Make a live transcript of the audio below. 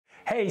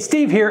Hey,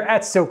 Steve here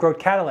at Silk Road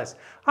Catalyst.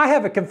 I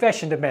have a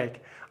confession to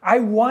make. I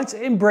once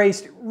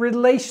embraced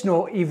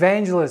relational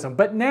evangelism,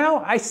 but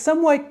now I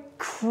somewhat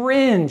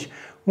cringe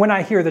when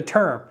I hear the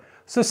term.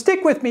 So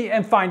stick with me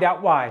and find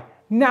out why.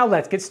 Now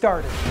let's get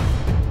started.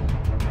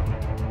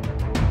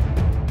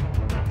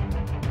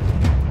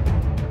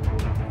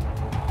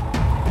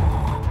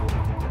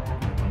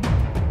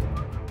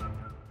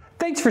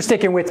 Thanks for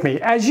sticking with me.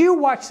 As you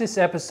watch this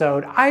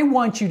episode, I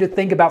want you to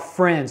think about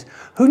friends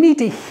who need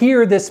to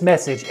hear this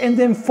message and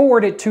then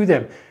forward it to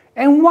them.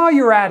 And while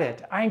you're at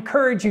it, I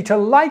encourage you to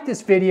like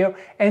this video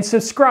and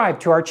subscribe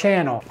to our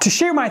channel. To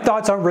share my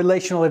thoughts on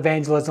relational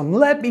evangelism,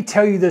 let me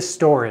tell you this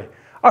story.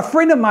 A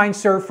friend of mine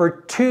served for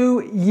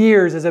 2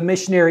 years as a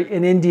missionary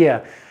in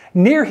India.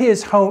 Near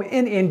his home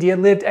in India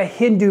lived a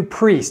Hindu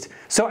priest.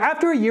 So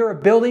after a year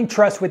of building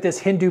trust with this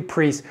Hindu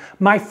priest,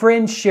 my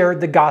friend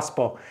shared the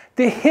gospel.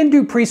 The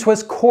Hindu priest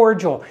was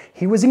cordial,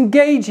 he was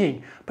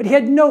engaging, but he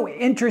had no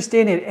interest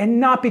in it,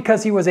 and not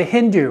because he was a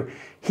Hindu.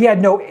 He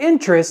had no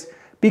interest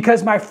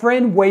because my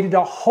friend waited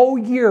a whole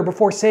year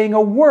before saying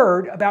a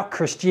word about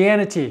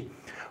Christianity.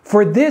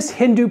 For this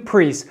Hindu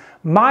priest,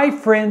 my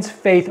friend's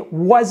faith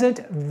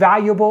wasn't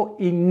valuable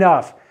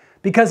enough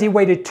because he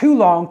waited too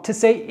long to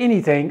say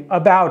anything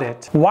about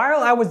it.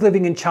 While I was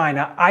living in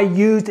China, I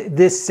used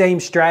this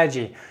same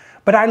strategy.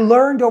 But I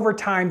learned over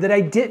time that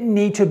I didn't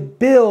need to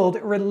build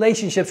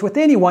relationships with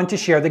anyone to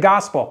share the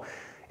gospel.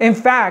 In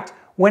fact,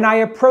 when I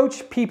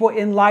approached people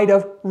in light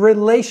of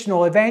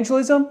relational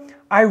evangelism,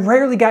 I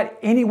rarely got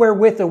anywhere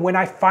with them when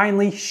I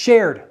finally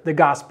shared the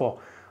gospel.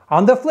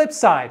 On the flip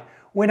side,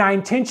 when I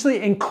intentionally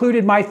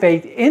included my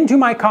faith into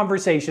my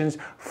conversations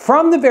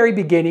from the very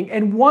beginning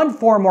in one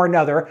form or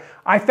another,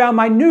 I found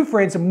my new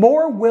friends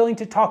more willing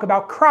to talk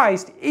about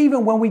Christ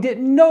even when we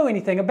didn't know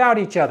anything about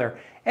each other.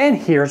 And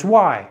here's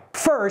why.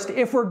 First,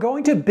 if we're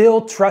going to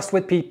build trust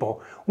with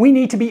people, we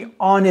need to be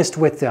honest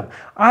with them.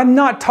 I'm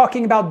not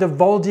talking about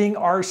divulging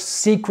our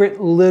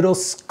secret little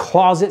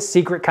closet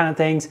secret kind of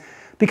things,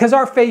 because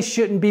our faith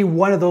shouldn't be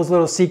one of those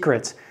little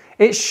secrets.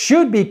 It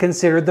should be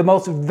considered the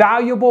most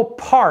valuable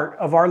part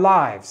of our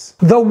lives.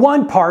 The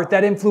one part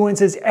that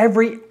influences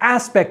every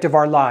aspect of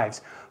our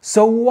lives.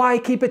 So why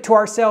keep it to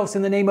ourselves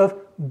in the name of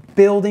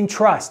building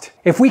trust?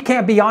 If we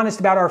can't be honest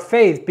about our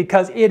faith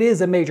because it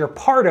is a major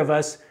part of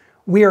us,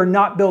 we are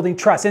not building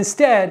trust.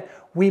 Instead,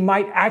 we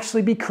might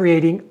actually be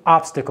creating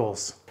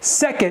obstacles.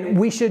 Second,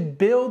 we should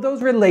build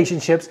those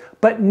relationships,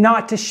 but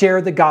not to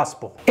share the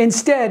gospel.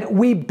 Instead,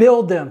 we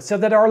build them so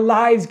that our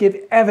lives give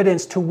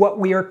evidence to what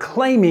we are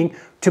claiming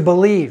to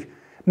believe.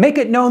 Make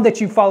it known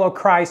that you follow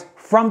Christ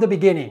from the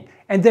beginning,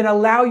 and then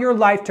allow your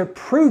life to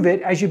prove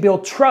it as you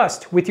build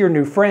trust with your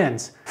new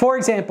friends. For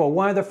example,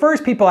 one of the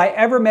first people I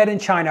ever met in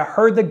China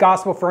heard the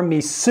gospel from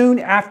me soon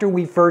after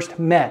we first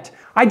met.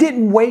 I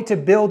didn't wait to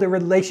build a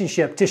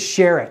relationship to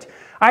share it.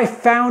 I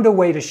found a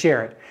way to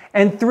share it.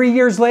 And 3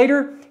 years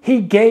later,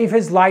 he gave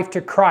his life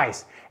to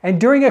Christ.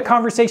 And during a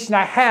conversation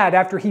I had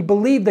after he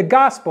believed the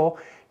gospel,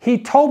 he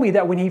told me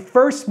that when he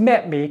first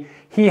met me,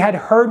 he had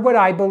heard what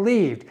I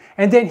believed.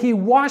 And then he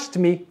watched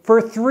me for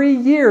 3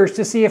 years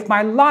to see if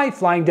my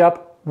life lined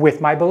up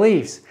with my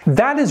beliefs.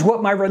 That is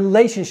what my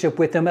relationship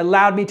with him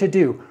allowed me to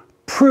do.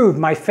 Prove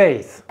my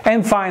faith.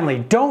 And finally,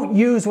 don't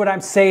use what I'm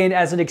saying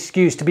as an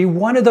excuse to be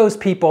one of those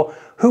people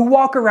who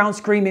walk around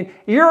screaming,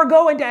 "You're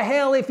going to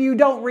hell if you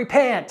don't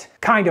repent,"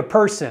 kind of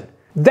person.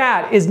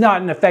 That is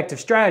not an effective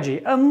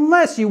strategy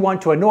unless you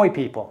want to annoy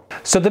people.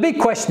 So the big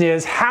question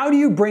is, how do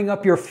you bring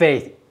up your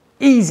faith?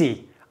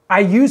 Easy. I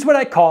use what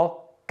I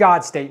call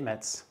God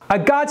statements. A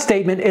God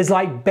statement is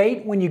like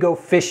bait when you go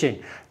fishing.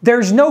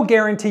 There's no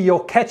guarantee you'll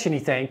catch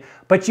anything,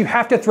 but you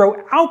have to throw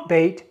out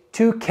bait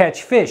to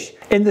catch fish.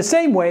 In the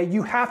same way,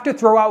 you have to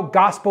throw out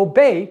gospel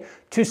bait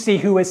to see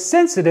who is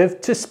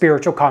sensitive to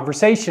spiritual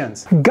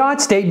conversations.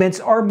 God statements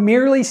are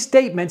merely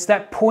statements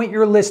that point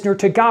your listener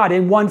to God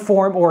in one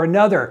form or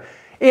another.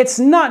 It's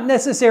not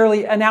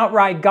necessarily an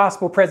outright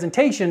gospel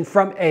presentation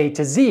from A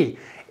to Z.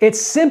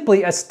 It's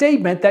simply a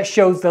statement that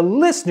shows the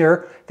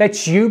listener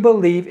that you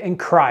believe in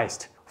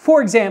Christ. For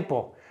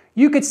example,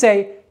 you could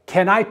say,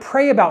 "Can I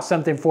pray about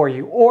something for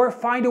you?" Or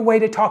find a way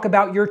to talk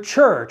about your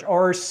church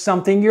or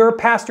something your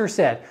pastor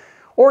said.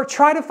 Or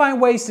try to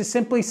find ways to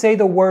simply say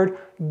the word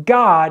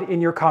God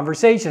in your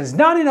conversations,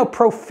 not in a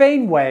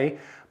profane way,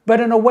 but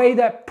in a way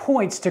that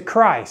points to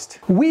Christ.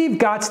 Weave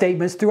God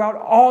statements throughout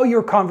all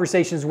your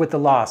conversations with the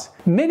lost.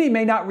 Many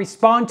may not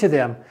respond to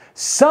them.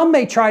 Some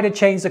may try to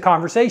change the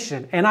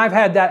conversation, and I've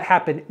had that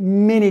happen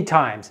many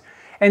times.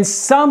 And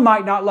some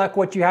might not like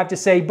what you have to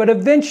say, but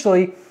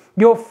eventually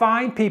you'll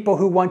find people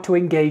who want to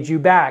engage you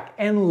back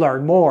and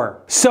learn more.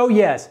 So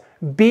yes,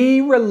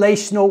 be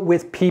relational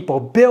with people.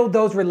 Build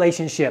those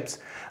relationships.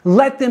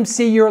 Let them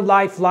see your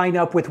life line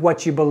up with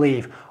what you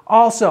believe.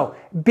 Also,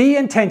 be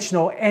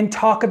intentional and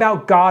talk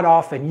about God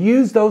often.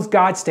 Use those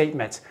God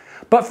statements.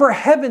 But for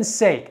heaven's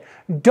sake,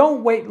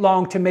 don't wait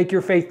long to make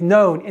your faith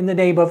known in the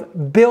name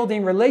of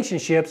building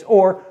relationships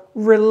or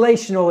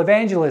relational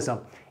evangelism.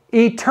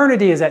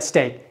 Eternity is at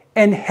stake,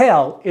 and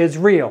hell is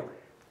real.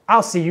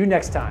 I'll see you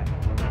next time.